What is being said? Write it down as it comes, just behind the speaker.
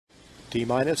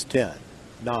T-minus 10,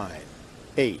 9,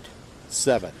 8,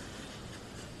 7,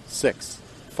 6,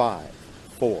 5,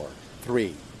 4,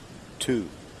 3, 2,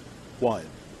 1.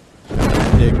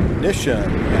 Ignition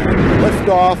and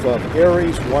liftoff of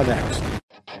Ares 1X.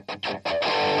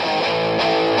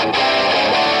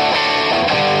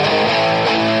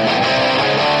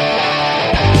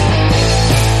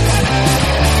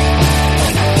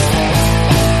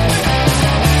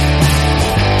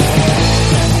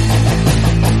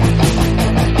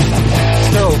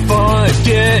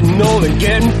 Getting old and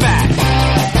getting fat.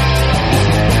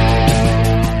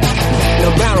 No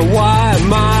matter why,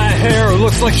 my hair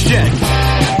looks like shit.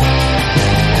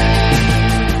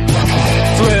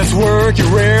 For less work,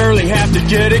 you rarely have to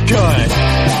get it cut.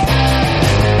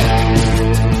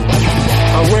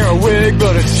 I wear a wig,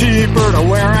 but it's cheaper to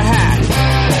wear a hat.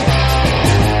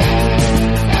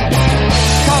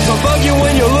 Cops will bug you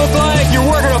when you look like you're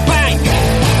working a bank.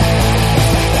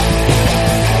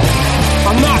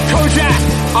 I'm not Kojak,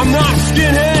 I'm not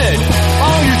Skinhead.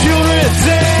 All your children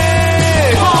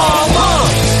say, Mama!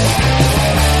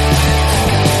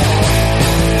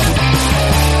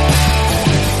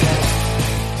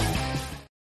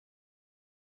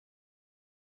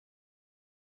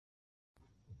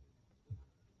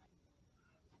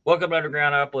 Welcome to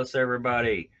Undergroundopolis,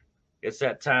 everybody. It's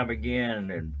that time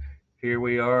again, and here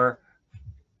we are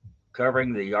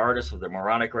covering the artists of the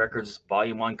Moronic Records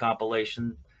Volume 1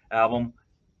 compilation album.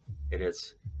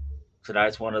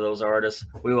 Tonight's one of those artists.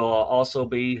 We will also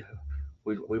be,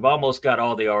 we've almost got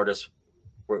all the artists,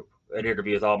 an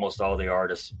interview with almost all the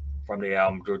artists from the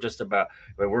album.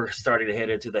 We're starting to head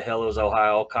into the Hellos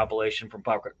Ohio compilation from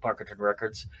Parkerton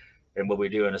Records, and we'll be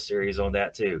doing a series on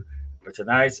that too. But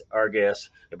tonight's our guest,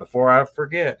 and before I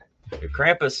forget, the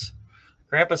Krampus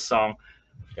song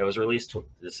that was released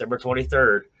December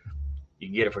 23rd. You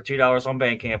can get it for $2 on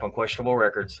Bandcamp on Questionable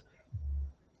Records.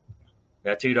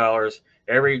 That $2,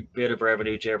 every bit of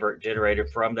revenue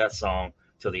generated from that song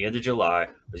till the end of July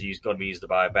is going to be used to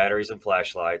buy batteries and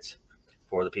flashlights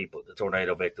for the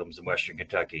tornado victims in Western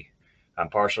Kentucky. I'm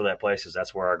partial to that place because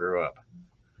that's where I grew up.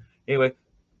 Anyway,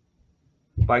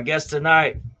 my guest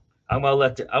tonight, I'm gonna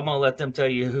let them tell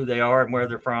you who they are and where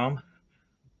they're from.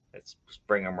 Let's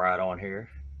bring them right on here.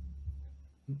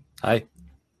 Hi.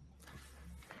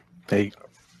 Hey.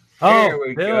 Oh, here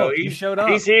we Bill, go. You showed up.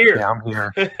 He's here. Yeah, I'm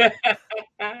here.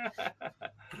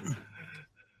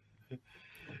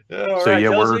 All right, tell us who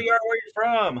you are, where you're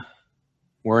from.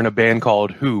 We're in a band called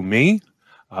Who? Me?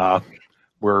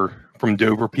 We're from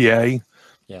Dover, PA.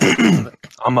 Yeah,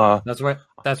 That's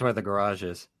that's where the garage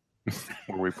is.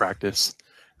 where we practice.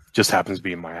 Just happens to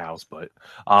be in my house, but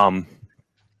I'm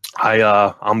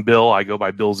Bill. I go by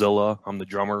Bill Zilla. I'm the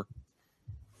drummer.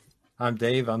 I'm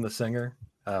Dave. I'm the singer.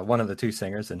 One of the two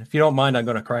singers. And if you don't mind, I'm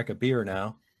going to crack a beer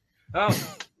now.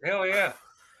 Oh, hell yeah.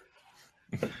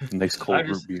 Nice cold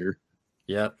root beer.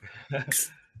 Yep.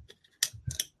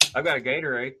 I've got a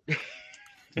Gatorade.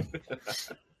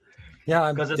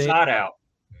 Yeah, because it's hot out.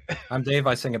 I'm Dave.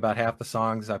 I sing about half the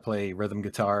songs. I play rhythm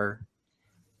guitar.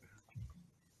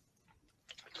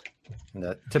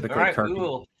 And typically, right,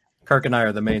 Kirk and I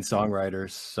are the main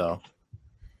songwriters. So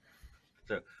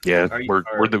yeah, we're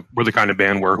the kind of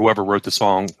band where whoever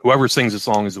sings the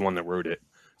song is the one that wrote it.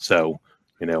 So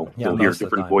you'll hear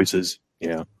different voices.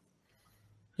 Yeah.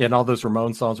 Yeah, and all those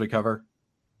Ramones songs we cover.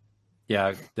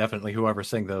 Yeah, definitely whoever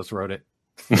sang those wrote it.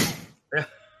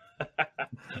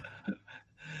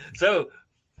 So,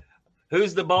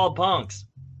 who's the bald punks?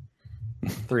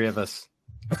 Three of us.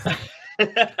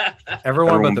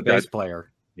 Everyone but the bass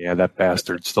player. Yeah, that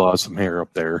bastard still has some hair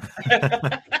up there.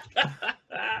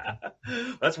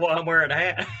 That's why I'm wearing a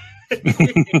hat.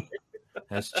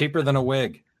 That's cheaper than a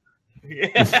wig.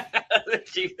 Yeah,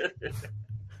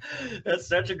 that's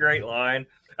such a great line.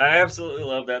 I absolutely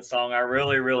love that song. I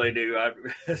really, really do.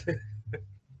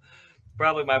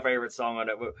 Probably my favorite song on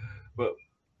it, but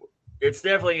it's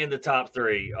definitely in the top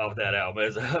 3 of that album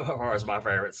as far as my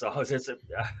favorite songs.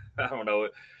 I don't know.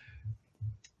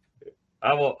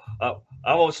 I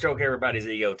won't stroke everybody's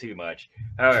ego too much.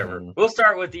 However, we'll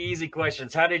start with the easy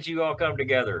questions. How did you all come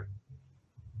together?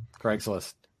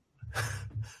 Craigslist.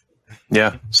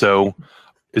 Yeah, so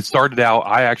it started out,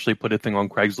 I actually put a thing on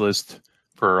Craigslist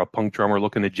for a punk drummer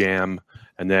looking to jam,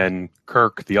 and then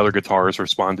Kirk, the other guitarist,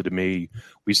 responded to me.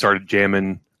 We started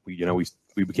jamming. We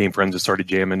became friends and started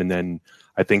jamming, and then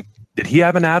I think, did he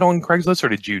have an ad on Craigslist or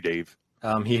did you, Dave?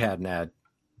 He had an ad.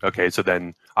 Okay, so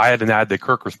then I had an ad that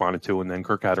Kirk responded to, and then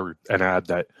Kirk had an ad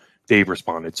that Dave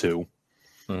responded to.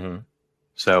 Mm-hmm.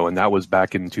 So, and that was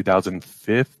back in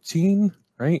 2015,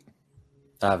 right?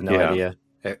 I have no idea.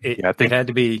 I think it had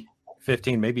to be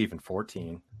 15, maybe even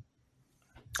 14.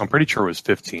 I'm pretty sure it was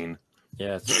 15.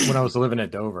 Yeah, it's when I was living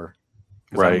at Dover.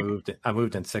 'Cause Right. I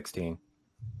moved in 16.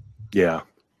 Yeah.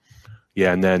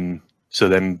 Yeah. And then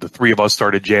the three of us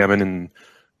started jamming and,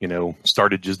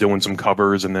 started just doing some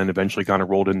covers, and then eventually kind of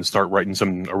rolled in to start writing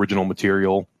some original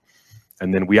material.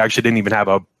 And then we actually didn't even have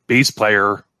a bass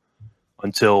player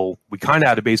until we kind of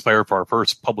had a bass player for our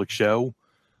first public show,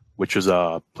 which was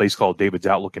a place called David's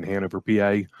Outlook in Hanover,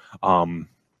 PA.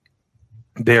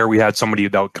 There we had somebody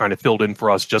that kind of filled in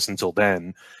for us just until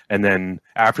then. And then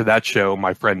after that show,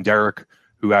 my friend Derek,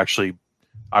 who actually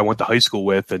I went to high school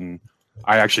with, and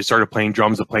I actually started playing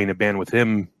drums and playing a band with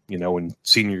him, in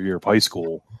senior year of high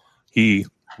school. He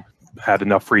had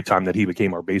enough free time that he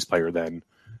became our bass player then.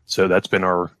 So that's been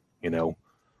our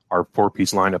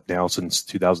 4-piece lineup now since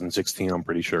 2016, I'm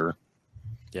pretty sure.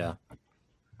 Yeah.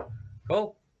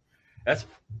 Cool. That's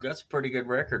a pretty good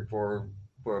record for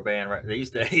a band right these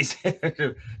days,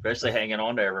 especially hanging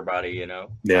on to everybody,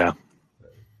 Yeah.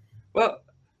 Well,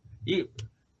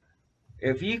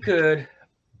 if you could,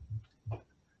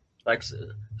 like,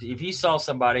 if you saw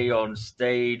somebody on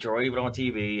stage or even on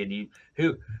TV, and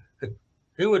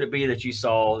who would it be that you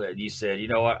saw that you said, you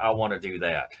know what, I want to do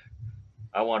that.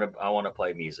 I want to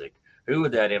play music. Who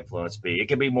would that influence be? It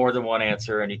can be more than one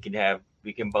answer, and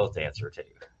we can both answer too.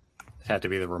 It had to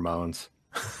be the Ramones.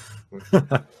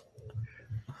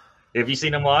 Have you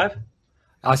seen them live?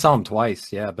 I saw them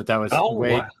twice, yeah, but that was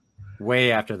wow.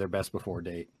 way after their Best Before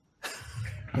date.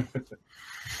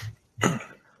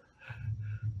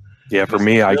 Yeah, for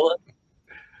me, I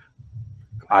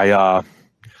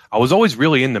was always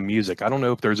really into music. I don't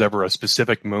know if there's ever a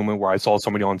specific moment where I saw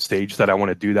somebody on stage that I want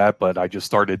to do that, but I just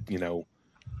started, like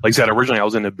I said, originally I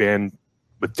was in a band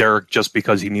with Derek just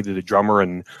because he needed a drummer,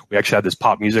 and we actually had this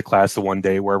pop music class the one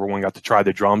day where everyone got to try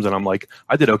the drums, and I'm like,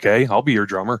 I did okay, I'll be your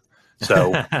drummer.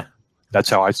 So that's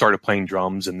how I started playing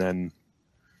drums, and then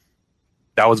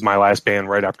that was my last band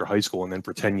right after high school. And then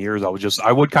for 10 years,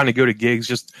 I would kind of go to gigs,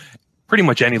 just pretty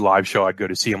much any live show I'd go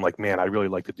to see. I'm like, man, I'd really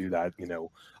like to do that.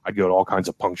 I'd go to all kinds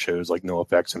of punk shows like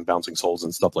NoFX and Bouncing Souls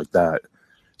and stuff like that.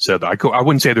 So I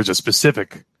wouldn't say there's a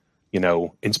specific,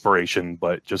 inspiration,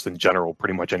 but just in general,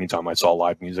 pretty much anytime I saw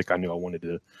live music, I knew I wanted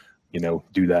to,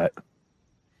 do that.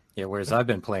 Yeah, whereas I've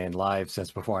been playing live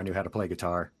since before I knew how to play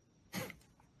guitar.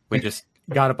 We just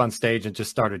got up on stage and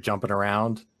just started jumping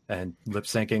around and lip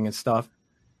syncing and stuff.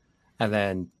 And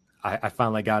then I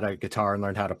finally got a guitar and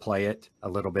learned how to play it a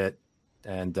little bit,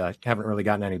 and haven't really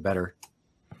gotten any better.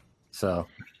 So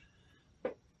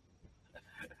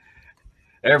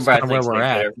everybody thinks where we're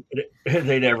at.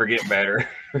 They never get better.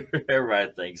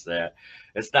 Everybody thinks that.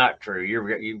 It's not true.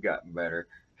 You've gotten better,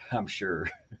 I'm sure.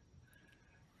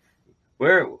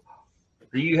 Where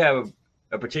do you have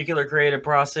a particular creative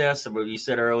process? What you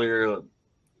said earlier,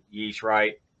 you each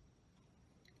write.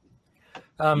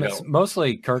 It's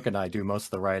mostly Kirk and I do most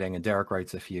of the writing, and Derek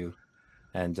writes a few,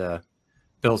 and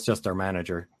Bill's just our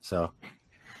manager. So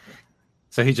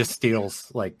he just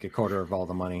steals like a quarter of all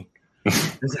the money.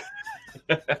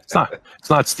 It's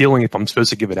not stealing if I'm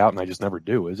supposed to give it out and I just never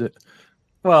do, is it?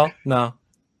 Well, no.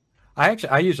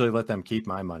 I usually let them keep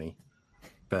my money.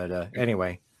 But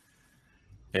anyway,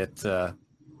 it's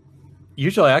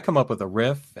usually I come up with a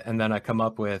riff, and then I come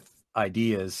up with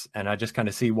ideas, and I just kind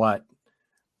of see what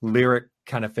lyric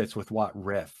kind of fits with what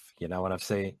riff, what I'm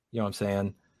saying. You know what I'm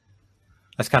saying?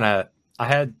 That's kind of, I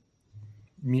had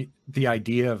the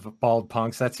idea of Bald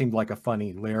Punks. That seemed like a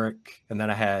funny lyric. And then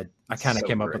I kind of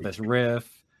came up with this riff,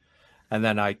 and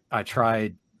then I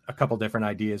tried a couple different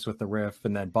ideas with the riff,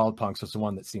 and then Bald Punks was the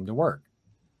one that seemed to work.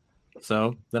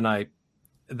 So then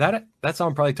that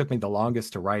song probably took me the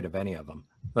longest to write of any of them.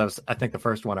 That was, I think, the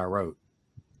first one I wrote.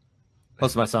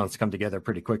 Most of my songs come together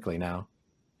pretty quickly now.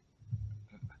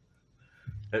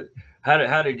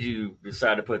 How did you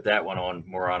decide to put that one on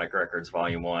Moronic Records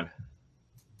Volume 1?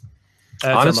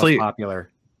 That's honestly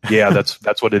popular. Yeah,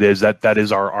 that's what it is. That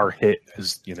is our hit.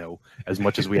 As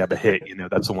much as we have a hit,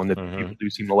 that's the one that people do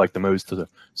seem to like the most.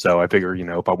 So I figure,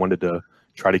 if I wanted to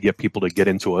try to get people to get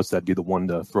into us, that'd be the one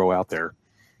to throw out there.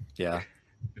 Yeah,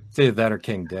 it's either that or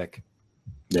King Dick.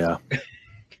 Yeah.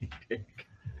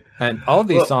 And all of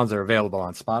these songs are available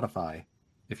on Spotify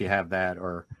if you have that,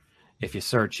 or if you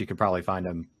search, you could probably find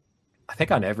them, I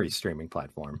think, on every streaming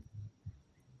platform.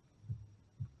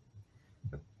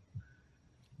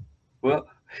 Well,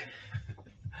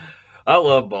 I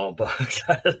love Bald Punks.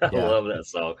 I love that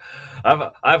song.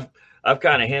 I've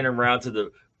kind of hinted around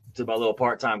to my little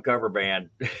part-time cover band.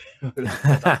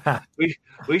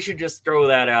 we should just throw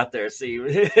that out there. See,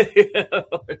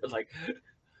 like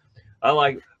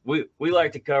we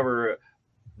like to cover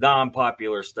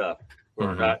non-popular stuff,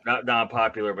 or not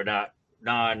non-popular, but not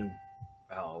non.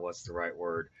 what's the right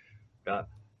word?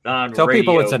 Non Tell radio.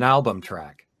 people it's an album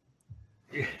track.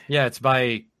 Yeah, it's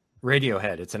by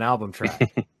Radiohead. It's an album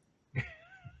track.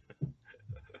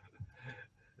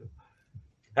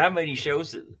 How many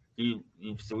shows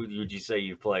would you say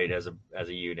you've played as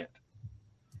a unit?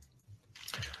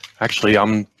 Actually,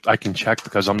 I can check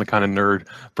because I'm the kind of nerd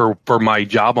for my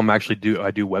job.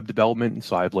 I do web development,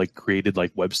 so I've like created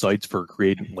like websites for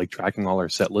creating like tracking all our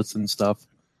set lists and stuff.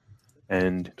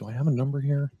 And do I have a number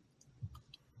here?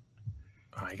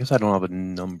 I guess I don't have a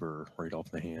number right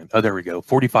off the hand. Oh, there we go.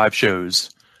 45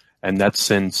 shows, and that's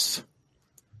since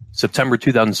September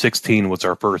 2016 was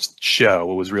our first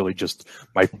show. It was really just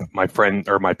my friend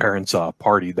or my parents'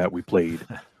 party that we played.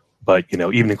 But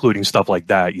even including stuff like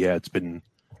that, yeah, it's been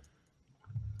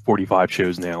 45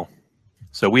 shows now.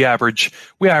 So we average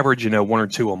 1 or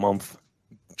 2 a month,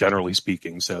 generally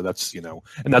speaking. So that's and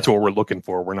that's what we're looking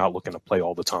for. We're not looking to play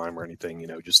all the time or anything.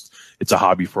 Just it's a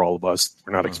hobby for all of us.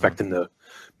 We're not expecting to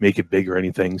make it big or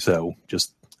anything. So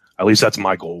just at least that's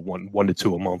my goal: 1 to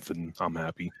 2 a month, and I'm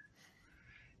happy.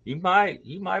 You might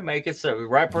make it so the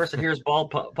right person hears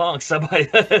Bald Punk. Somebody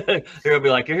he'll be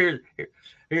like, here's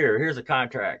a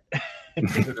contract.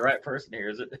 The right person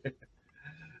hears it.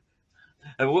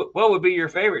 And what would be your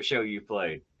favorite show you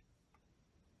played?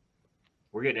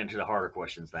 We're getting into the harder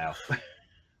questions now.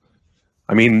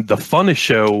 I mean, the funnest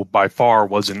show by far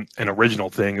wasn't an original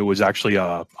thing. It was actually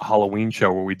a Halloween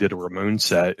show where we did a Ramones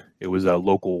set. It was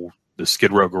the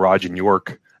Skid Row Garage in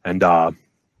York, and that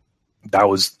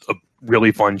was a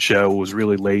really fun show. It was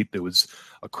really late. It was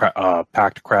a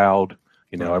packed crowd.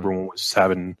 Everyone was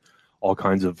having all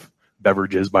kinds of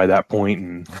beverages by that point,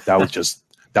 and that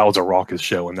was a raucous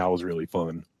show, and that was really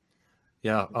fun.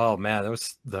 Yeah. Oh man, that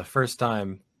was the first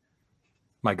time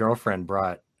my girlfriend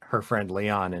brought her friend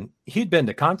Leon, and he'd been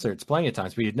to concerts plenty of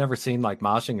times, but he'd never seen like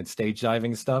moshing and stage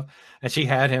diving and stuff. And she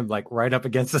had him like right up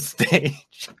against the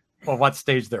stage. Well, what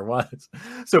stage there was.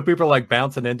 So people are like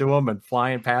bouncing into him and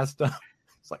flying past him.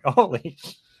 It's like, holy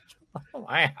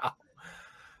wow.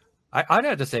 I'd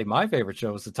have to say my favorite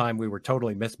show was the time we were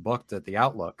totally misbooked at the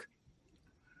Outlook.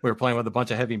 We were playing with a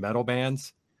bunch of heavy metal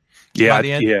bands. Yeah,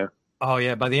 yeah. Oh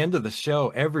yeah, by the end of the show,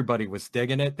 everybody was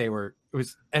digging it. It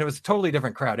was a totally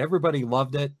different crowd. Everybody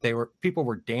loved it. People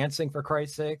were dancing, for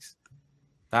Christ's sakes.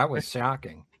 That was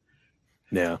shocking.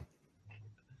 Yeah.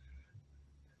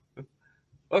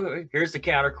 Okay, here's the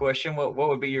counter question. What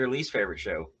would be your least favorite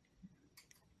show?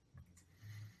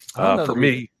 For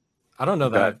me, I don't know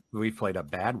that we played a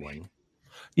bad one.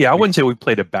 Yeah, I wouldn't say we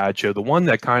played a bad show. The one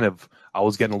that kind of I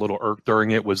was getting a little irked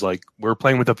during it was like we were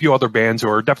playing with a few other bands who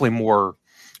are definitely more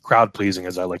crowd pleasing,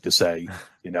 as I like to say.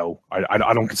 I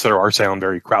don't consider our sound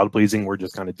very crowd pleasing. We're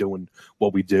just kind of doing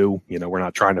what we do. We're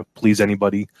not trying to please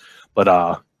anybody.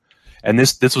 But and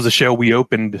this was a show we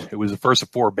opened. It was the first of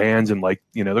 4 bands, and like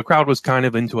the crowd was kind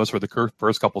of into us for the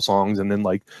first couple songs, and then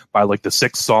like by like the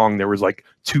 6th song, there was like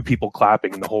 2 people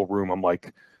clapping in the whole room. I'm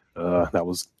like, that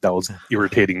was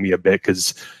irritating me a bit,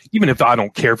 because even if I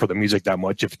don't care for the music that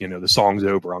much, if the song's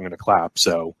over, I'm going to clap.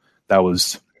 So that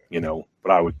was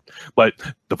but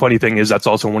the funny thing is that's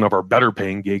also one of our better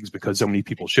paying gigs because so many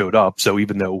people showed up. So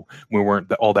even though we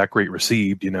weren't all that great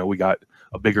received, we got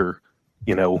a bigger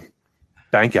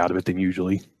bank out of it than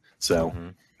usually. So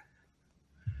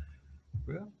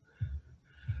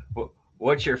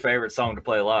what's your favorite song to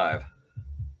play live?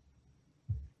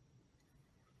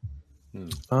 Yeah,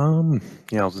 I was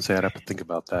gonna say I'd have to think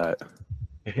about that.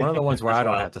 One of the ones where I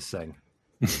don't have to sing.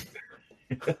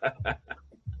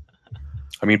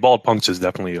 I mean, Bald Punks is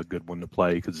definitely a good one to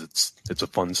play because it's a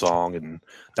fun song, and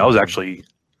that was actually,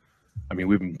 I mean,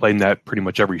 we've been playing that pretty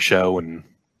much every show, and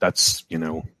that's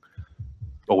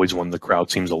always one the crowd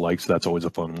seems to like, so that's always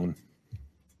a fun one.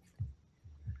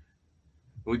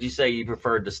 Would you say you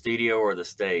preferred the studio or the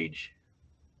stage?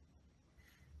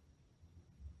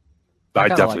 I'd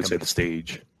definitely say the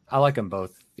stage. I like them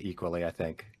both equally, I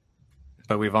think,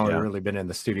 but we've only really been in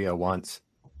the studio once.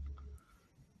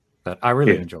 But I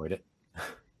really enjoyed it.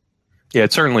 Yeah,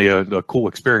 it's certainly a cool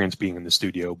experience being in the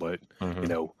studio, but I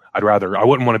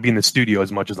wouldn't want to be in the studio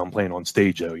as much as I'm playing on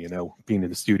stage, though. Being in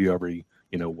the studio every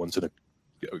once in a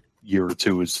year or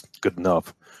two is good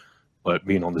enough, but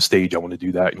being on the stage, I want to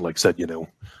do that, and like I said,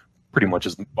 pretty much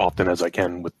as often as I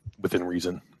can within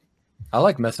reason. I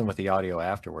like messing with the audio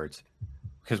afterwards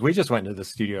because we just went into the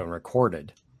studio and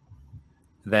recorded.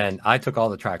 Then I took all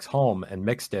the tracks home and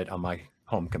mixed it on my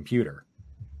home computer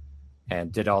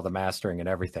and did all the mastering and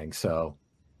everything. So,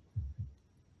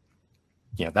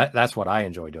 that's what I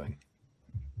enjoy doing.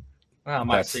 Well, I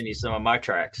might send you some of my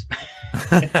tracks.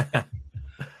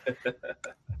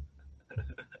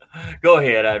 Go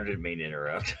ahead. I didn't mean to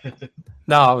interrupt.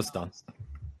 No, I was done.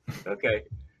 Okay.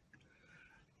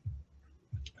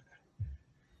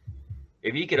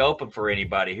 If you could open for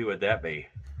anybody, who would that be?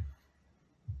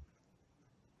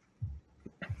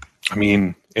 I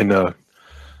mean, if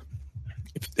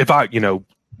I,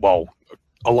 well,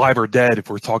 alive or dead, if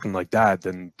we're talking like that,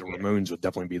 then the Ramones would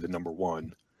definitely be the number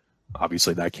one.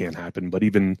 Obviously, that can't happen, but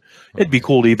even it'd be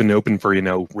cool to even open for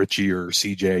Richie or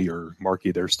CJ or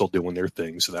Marky. They're still doing their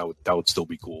thing, so that would still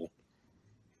be cool.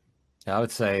 I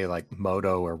would say like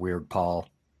Moto or Weird Paul.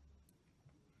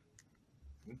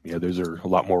 Yeah, those are a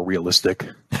lot more realistic.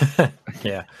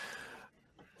 Yeah,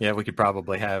 we could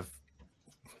probably have.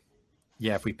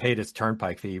 Yeah, if we paid his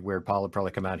turnpike fee, Weird Paul would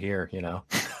probably come out here.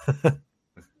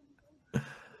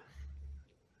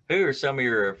 Who are some of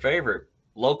your favorite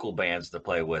local bands to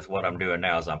play with? What I'm doing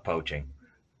now is I'm poaching.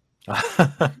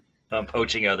 I'm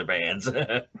poaching other bands. Who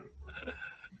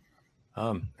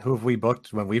have we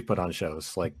booked when we've put on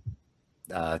shows? Like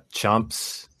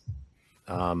Chumps,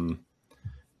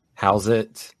 How's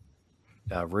It,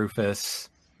 Rufus.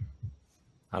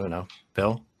 I don't know.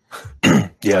 Bill?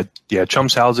 Yeah.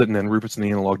 Chumps, How's It, and then Rufus and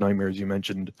the Analog Nightmares you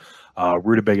mentioned.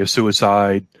 Rutabaga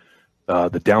Suicide, the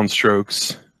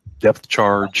Downstrokes, Depth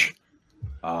Charge.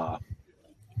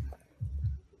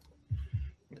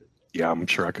 Yeah, I'm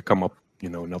sure I could come up,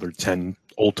 another 10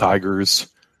 Old Tigers,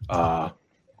 El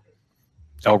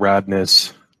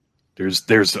Radness.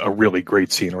 There's a really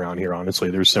great scene around here,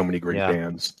 honestly. There's so many great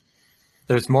bands.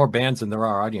 There's more bands than there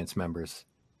are audience members.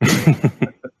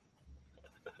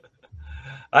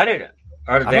 I didn't.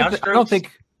 Are the Downstrokes?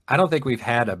 I don't think we've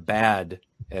had a bad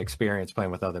experience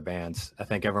playing with other bands. I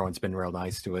think everyone's been real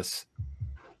nice to us.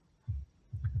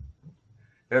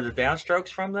 Are the Downstrokes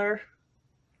from there?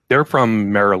 They're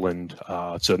from Maryland,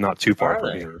 so not too far Are from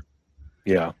they? here.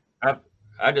 Yeah.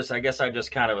 I guess I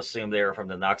just kind of assumed they were from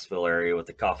the Knoxville area with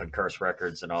the Coffin Curse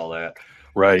records and all that.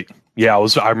 Right. Yeah,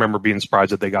 I remember being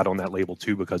surprised that they got on that label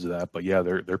too because of that. But yeah,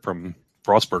 they're from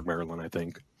Frostburg, Maryland, I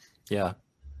think. Yeah.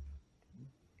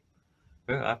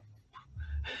 Yeah.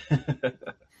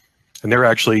 And they're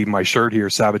actually my shirt here,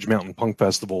 Savage Mountain Punk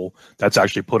Festival. That's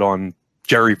actually put on.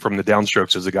 Jerry from the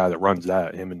Downstrokes is the guy that runs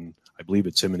that. I believe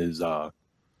it's him and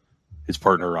his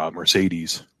partner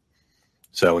Mercedes.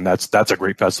 So, and that's a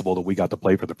great festival that we got to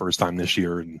play for the first time this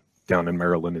year and down in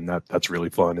Maryland, and that's really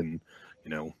fun. And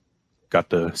got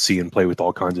to see and play with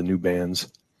all kinds of new bands.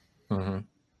 Mm-hmm.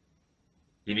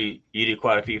 You do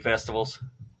quite a few festivals.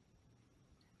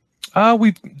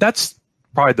 That's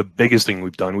probably the biggest thing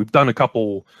we've done. We've done a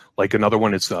couple, like another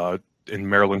one is in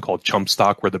Maryland called Chump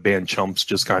Stock, where the band Chumps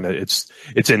just kind of it's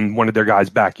in one of their guys'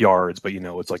 backyards, but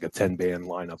it's like a 10 band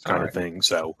lineup kind of thing.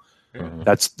 So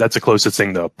that's the closest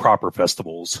thing to proper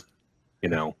festivals,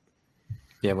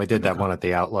 Yeah, we did that one at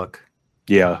the Outlook.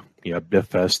 Yeah, Biff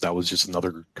Fest. That was just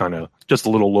another kind of just a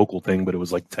little local thing, but it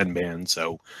was like 10 bands,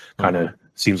 so kind of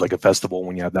seems like a festival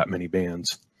when you have that many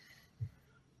bands.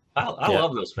 I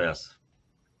love those fests.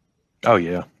 Oh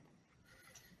yeah.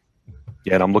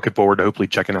 Yeah, and I'm looking forward to hopefully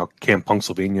checking out Camp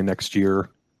Punksylvania next year,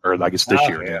 or I guess this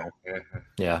year now.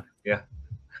 Yeah.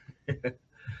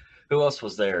 Who else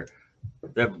was there?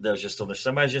 That was just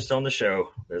somebody's just on the show.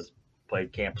 There's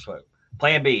played Camp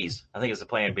Plan B's. I think it's the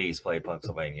Plan B's played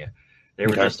Punksylvania. They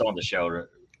were just on the show.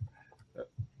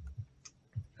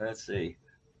 Let's see.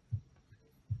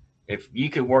 If you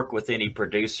could work with any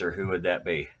producer, who would that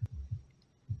be?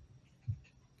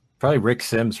 Probably Rick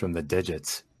Sims from the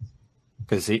Digits,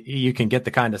 because you can get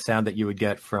the kind of sound that you would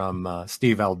get from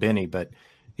Steve Albini, but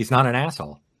he's not an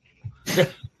asshole.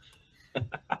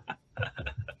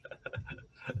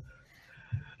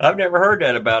 I've never heard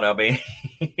that about Albini.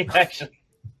 Actually.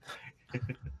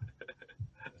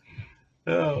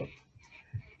 Oh.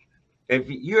 If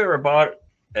you ever bought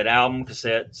an album,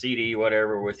 cassette, CD,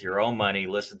 whatever, with your own money,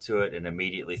 listened to it, and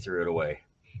immediately threw it away?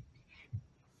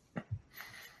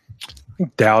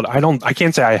 Doubt. I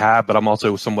can't say I have, but I'm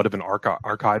also somewhat of an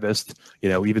archivist.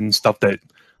 Even stuff that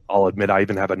I'll admit, I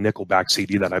even have a Nickelback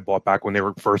CD that I bought back when they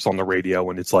were first on the radio,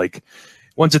 and it's like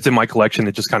once it's in my collection,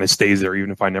 it just kind of stays there,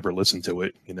 even if I never listen to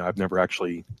it. I've never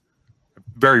actually.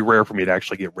 Very rare for me to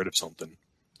actually get rid of something.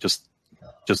 Just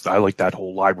I like that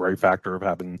whole library factor of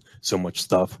having so much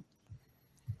stuff.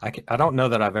 I don't know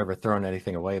that I've ever thrown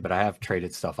anything away, but I have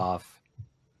traded stuff off.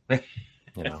 I've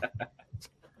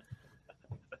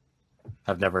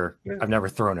never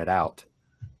thrown it out.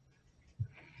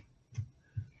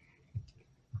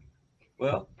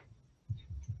 Well,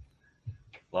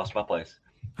 lost my place.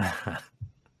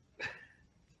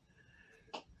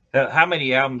 How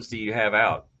many albums do you have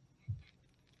out?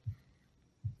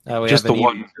 Just the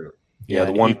one. Yeah,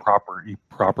 the one proper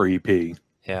EP.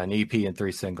 Yeah, an EP and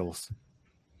 3 singles.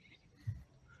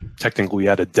 Technically, we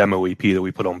had a demo EP that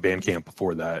we put on Bandcamp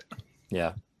before that.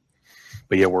 Yeah.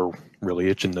 But yeah, we're really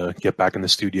itching to get back in the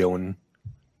studio and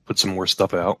put some more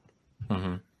stuff out.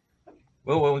 Mm-hmm.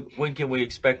 Well, when can we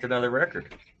expect another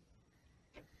record?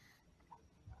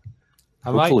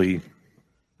 Hopefully,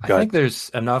 I think there's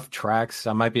enough tracks.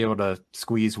 I might be able to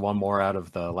squeeze one more out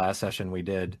of the last session we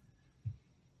did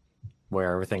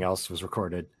where everything else was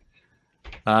recorded.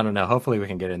 I don't know. Hopefully we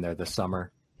can get in there this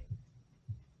summer.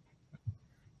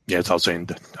 yeah, it's all saying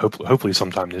hopefully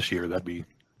sometime this year. That'd be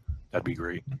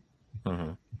great.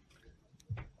 Mm-hmm.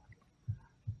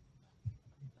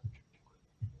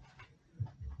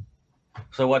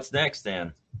 So what's next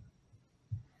then?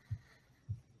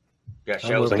 Got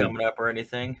shows coming up or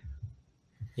anything?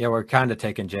 Yeah, we're kind of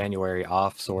taking January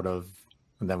off, sort of,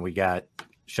 and then we got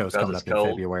shows coming up in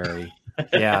February.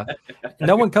 Yeah,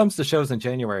 no one comes to shows in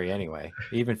January anyway.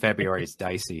 Even February is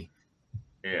dicey.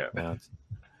 Yeah,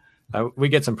 we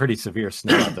get some pretty severe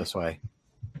snow out this way.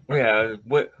 Yeah,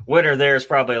 winter there is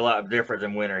probably a lot different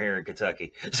than winter here in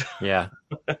Kentucky. Yeah,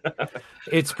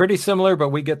 it's pretty similar, but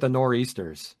we get the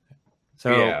nor'easters.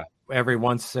 So every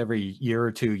year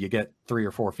or two, you get 3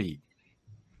 or 4 feet.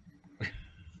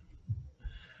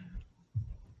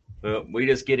 Well, we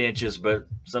just get inches, but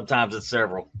sometimes it's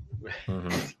several.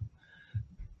 Mm-hmm.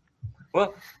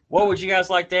 Well, what would you guys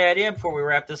like to add in before we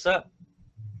wrap this up?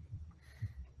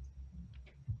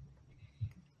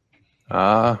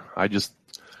 I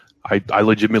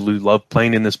legitimately love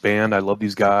playing in this band. I love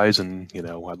these guys, and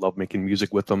I love making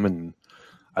music with them, and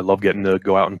I love getting to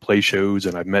go out and play shows.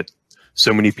 And I've met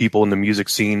so many people in the music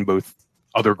scene, both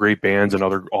other great bands and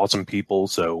other awesome people.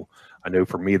 So I know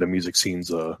for me, the music scene's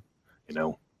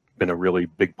been a really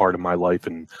big part of my life,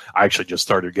 and I actually just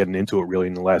started getting into it really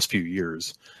in the last few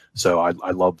years. So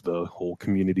I love the whole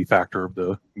community factor of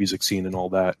the music scene and all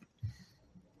that.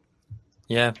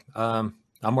 Yeah, I'm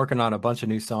working on a bunch of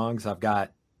new songs. I've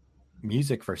got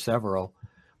music for several.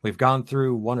 We've gone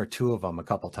through 1 or 2 of them a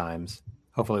couple times.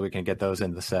 Hopefully we can get those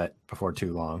in the set before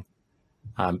too long.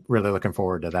 I'm really looking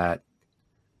forward to that.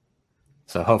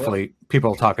 So hopefully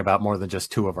people will talk about more than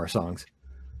just 2 of our songs.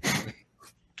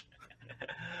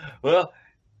 Well,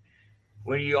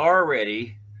 when you are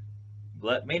ready,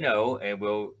 let me know, and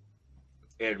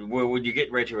when you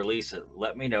get ready to release it,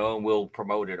 let me know, and we'll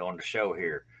promote it on the show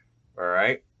here. All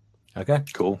right? Okay.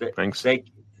 Cool. Thanks. Thank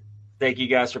you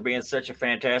guys for being such a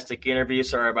fantastic interview.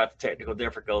 Sorry about the technical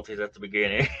difficulties at the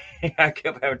beginning. I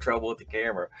kept having trouble with the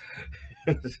camera.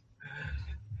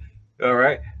 All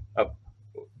right.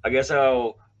 I guess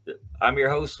I'm your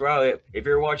host, Rob. If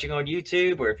you're watching on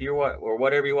YouTube or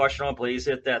whatever you're watching on, please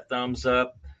hit that thumbs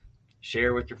up,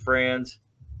 share with your friends.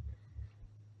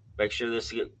 Make sure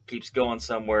this keeps going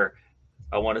somewhere.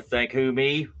 I want to thank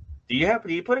Who-Me. Do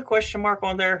you put a question mark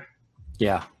on there?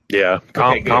 Yeah. Yeah.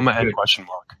 Comma and question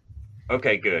mark.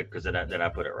 Okay, good, because then I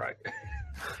put it right.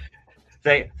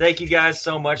 Thank you guys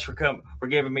so much for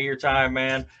giving me your time,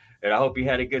 man. And I hope you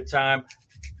had a good time.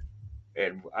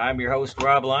 And I'm your host,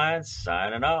 Rob Lyons,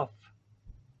 signing off.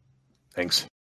 Thanks.